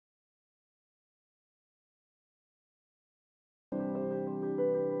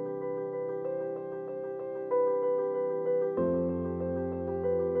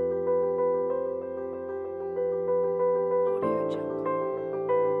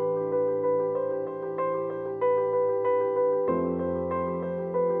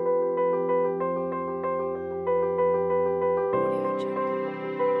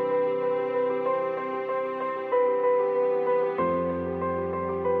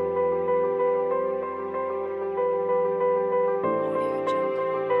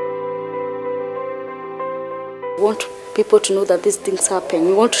We want people to know that these things happen.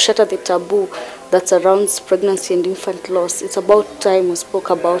 We want to shatter the taboo that surrounds pregnancy and infant loss. It's about time we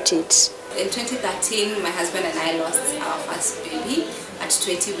spoke about it. In 2013, my husband and I lost our first baby at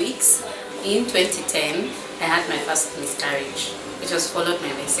 20 weeks. In 2010, I had my first miscarriage, which was followed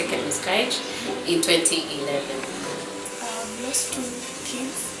by my second miscarriage in 2011. I've lost 2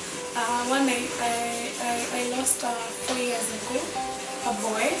 kids. One I lost 4 years ago, a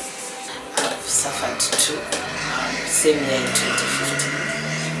boy. I've suffered 2, same year in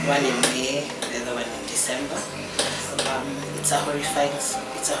 2015. One in May, the other one in December. It's a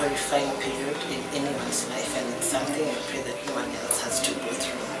horrifying period in anyone's life, and it's something I pray that no one else has to go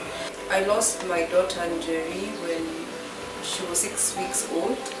through. I lost my daughter Jerry when she was 6 weeks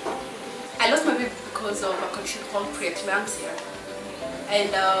old. I lost my baby because of a condition called preeclampsia.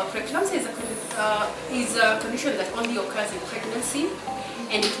 And preeclampsia is a condition that only occurs in pregnancy,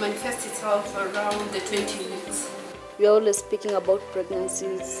 and it manifests itself around the 20 weeks. We are always speaking about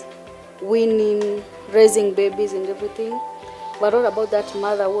pregnancies, winning, raising babies and everything. But what about that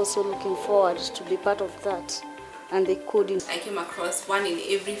mother who was also looking forward to be part of that, and they couldn't? I came across 1 in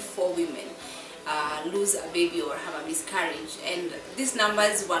every 4 women lose a baby or have a miscarriage, and these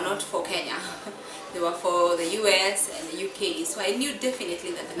numbers were not for Kenya. They were for the US and the UK, so I knew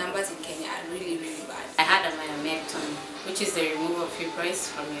definitely that the numbers in Kenya are really, really bad. I had a myomectomy, which is the removal of fibroids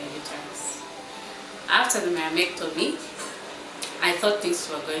from your uterus. After the myomectomy, I thought things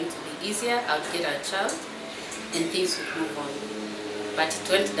were going to be easier. I would get a child and things would move on. But it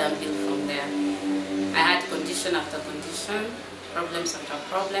went downhill from there. I had condition after condition, problems after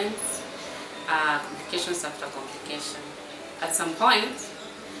problems, complications after complication. At some point,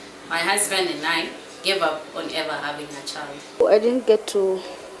 my husband and I gave up on ever having a child. I didn't get to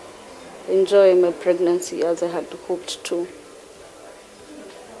enjoy my pregnancy as I had hoped to.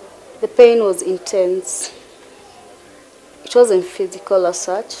 The pain was intense. It wasn't physical as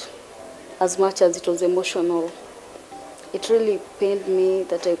such, as much as it was emotional. It really pained me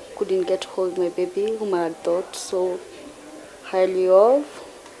that I couldn't get hold of my baby, whom I had thought so highly of.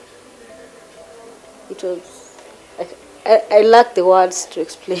 It was, I lack the words to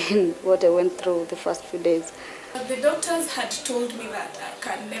explain what I went through the first few days. The doctors had told me that I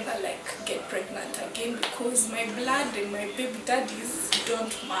can never get pregnant again because my blood and my baby daddies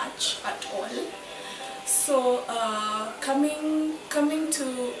don't match at all. So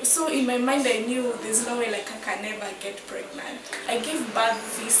so in my mind I knew there's no way I can never get pregnant. I gave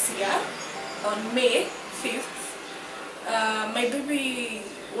birth this year on May 5th. My baby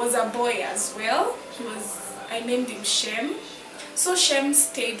was a boy as well. I named him Shem. So Shem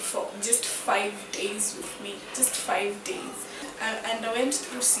stayed for just 5 days with me, just 5 days. And I went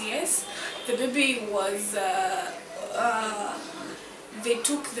through CS. The baby was, they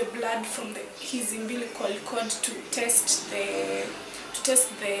took the blood from his umbilical cord to test the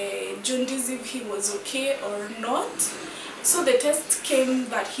jaundice, if he was okay or not. So the test came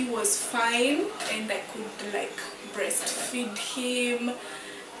that he was fine and I could breastfeed him.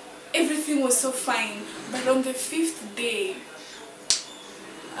 Everything was so fine. But on the 5th day,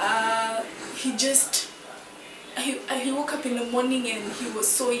 he woke up in the morning and he was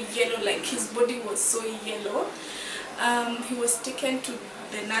so yellow, his body was so yellow. He was taken to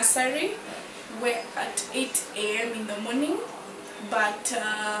the nursery at 8 AM in the morning, but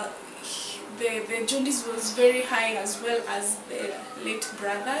the jaundice was very high as well as the late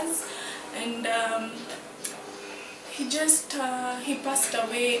brothers, and he passed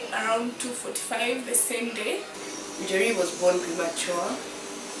away around 2:45 the same day. Jerry was born premature,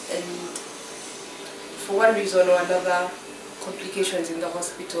 and for one reason or another, complications in the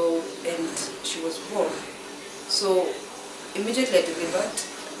hospital, and she was born. So immediately I delivered,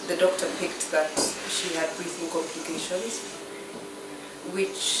 the doctor picked that she had breathing complications,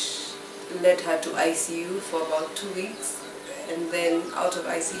 which led her to ICU for about 2 weeks, and then out of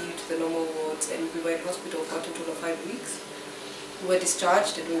ICU to the normal wards, and we were in hospital for a total of 5 weeks. We were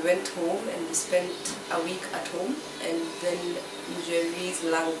discharged and we went home and we spent a week at home, and then Jerry's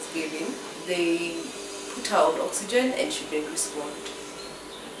lungs gave in. They put her on oxygen and she didn't respond.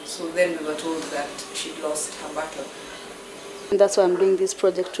 So then we were told that she'd lost her battle. And that's why I'm doing this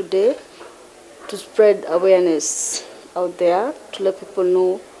project today, to spread awareness out there, to let people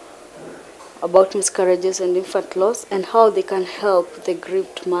know about miscarriages and infant loss and how they can help the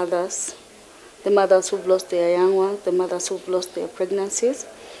grieved mothers, the mothers who've lost their young ones, the mothers who've lost their pregnancies.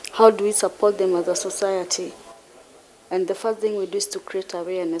 How do we support them as a society? And the first thing we do is to create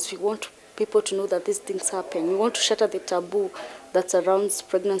awareness. We want people to know that these things happen. We want to shatter the taboo that surrounds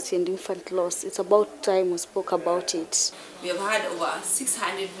pregnancy and infant loss. It's about time we spoke about it. We have had over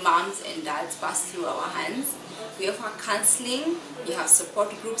 600 moms and dads pass through our hands. We offer counseling. We have support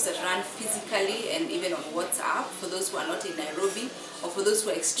groups that run physically and even on WhatsApp for those who are not in Nairobi or for those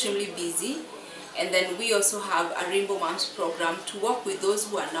who are extremely busy. And then we also have a Rainbow Moms program to work with those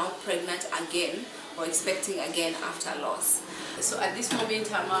who are now pregnant again or expecting again after loss. So at this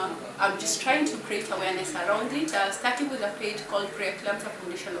moment, I'm just trying to create awareness around it, starting with a page called Pre-Eclampsia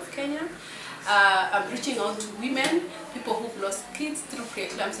Foundation of Kenya. I'm reaching out to women, people who've lost kids through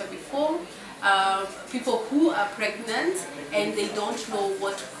preeclampsia before, people who are pregnant and they don't know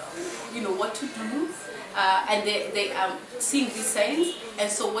what to do, and they are seeing these signs,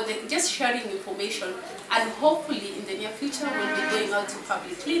 and so what they're just sharing information, and hopefully in the near future we'll be going out to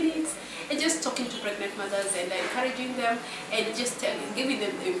public clinics and just talking to pregnant mothers and encouraging them and just giving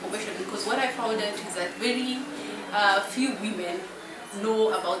them the information, because what I found out is that very few women know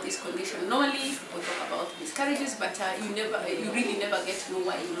about this condition. Normally we talk about miscarriages, but you really never get to know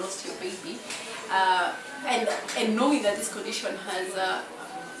why you lost your baby, and knowing that this condition has a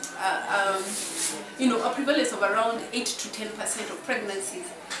prevalence of around 8 to 10% of pregnancies,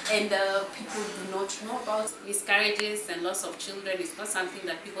 and people do not know about Miscarriages and loss of children is not something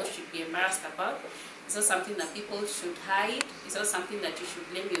that people should be embarrassed about. It's not something that people should hide. It's not something that you should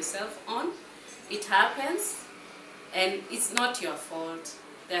blame yourself on. It happens. And it's not your fault.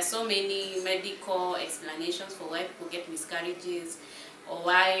 There are so many medical explanations for why people get miscarriages, or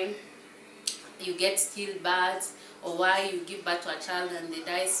why you get stillbirths, or why you give birth to a child and they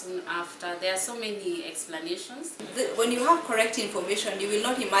die soon after. There are so many explanations. When you have correct information, you will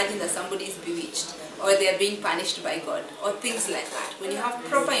not imagine that somebody is bewitched or they are being punished by God or things like that. When you have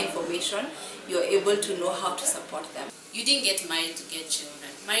proper information, you are able to know how to support them. You didn't get married to get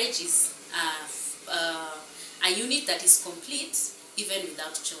children. Marriage is a unit that is complete even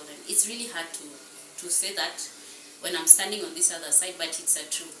without children. It's really hard to say that when I'm standing on this other side, but it's a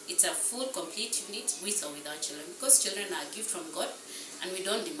truth. It's a full, complete unit with or without children, because children are a gift from God and we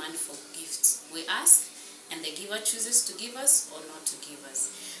don't demand for gifts. We ask and the giver chooses to give us or not to give us.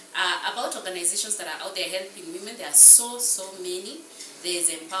 About organizations that are out there helping women, there are so many. There's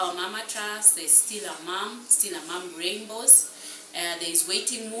Empower Mama Trust, there's Still a Mom Rainbows, there's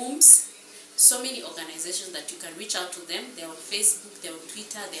Waiting Wombs. So many organizations that you can reach out to them. They're on Facebook, they're on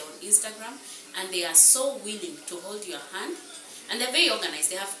Twitter, they're on Instagram, and they are so willing to hold your hand. And they're very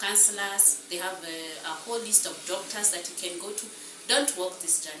organized. They have counselors, they have a whole list of doctors that you can go to. Don't walk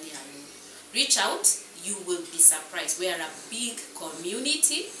this journey alone. Reach out, you will be surprised. We are a big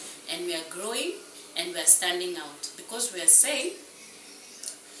community and we are growing and we are standing out, because we are saying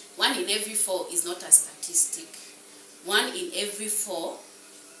 1 in every 4 is not a statistic. 1 in every 4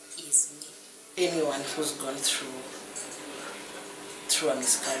 is me. Anyone who's gone through a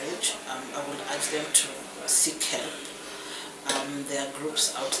miscarriage, I would urge them to seek help. There are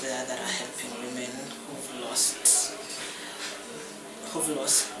groups out there that are helping women who've lost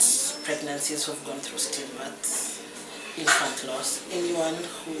pregnancies, who've gone through stillbirths, infant loss. Anyone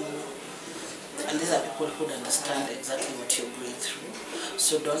and these are people who understand exactly what you're going through.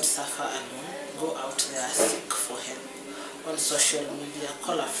 So don't suffer alone. Go out there, seek for help. On social media,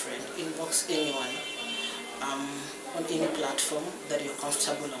 call a friend, inbox anyone on any platform that you're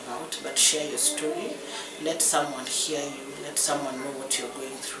comfortable about, but share your story. Let someone hear you, let someone know what you're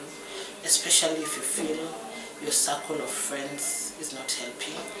going through, especially if you feel your circle of friends is not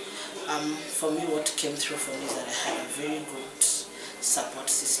helping. For me, what came through for me is that I had a very good support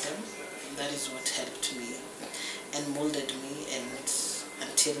system. That is what helped me and molded me, and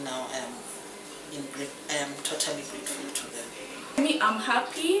until now I am totally grateful to them. Me, I'm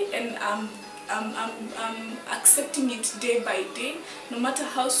happy and I'm accepting it day by day, no matter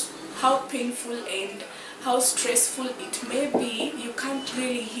how painful and how stressful it may be. You can't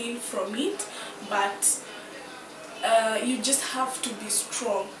really heal from it, but you just have to be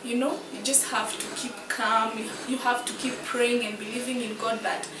strong, you just have to keep calm. You have to keep praying and believing in God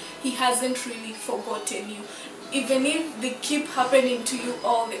that He hasn't really forgotten you. Even if they keep happening to you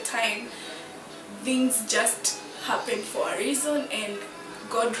all the time, things just happen for a reason, and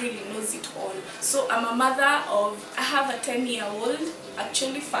God really knows it all. So I'm a mother I have a 10-year-old,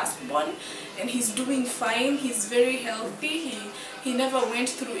 actually firstborn, and he's doing fine. He's very healthy. He never went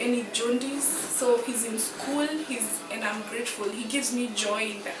through any jaundice, so he's in school, and I'm grateful. He gives me joy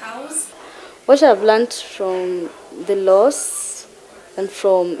in the house. What I've learned from the loss and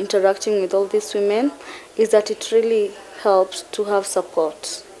from interacting with all these women is that it really helps to have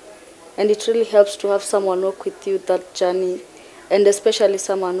support. And it really helps to have someone walk with you that journey, and especially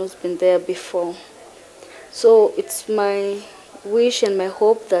someone who's been there before. So it's my wish and my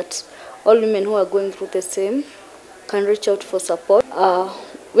hope that all women who are going through the same can reach out for support.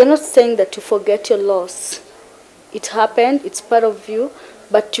 We're not saying that you forget your loss, it happened, it's part of you,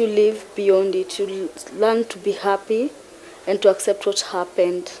 but you live beyond it. You learn to be happy and to accept what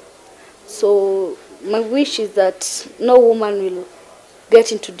happened. So my wish is that no woman will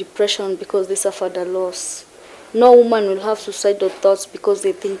get into depression because they suffered a loss. No woman will have suicidal thoughts because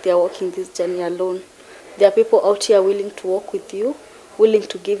they think they are walking this journey alone. There are people out here willing to walk with you, willing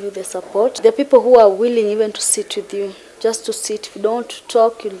to give you the support. There are people who are willing even to sit with you, just to sit. If you don't want to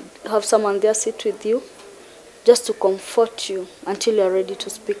talk, you'll have someone there sit with you, just to comfort you until you are ready to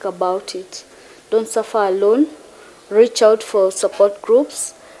speak about it. Don't suffer alone. Reach out for support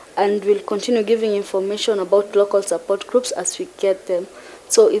groups, and we'll continue giving information about local support groups as we get them.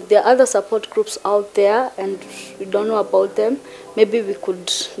 So if there are other support groups out there and we don't know about them, maybe they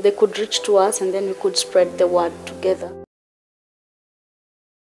could reach to us and then we could spread the word together.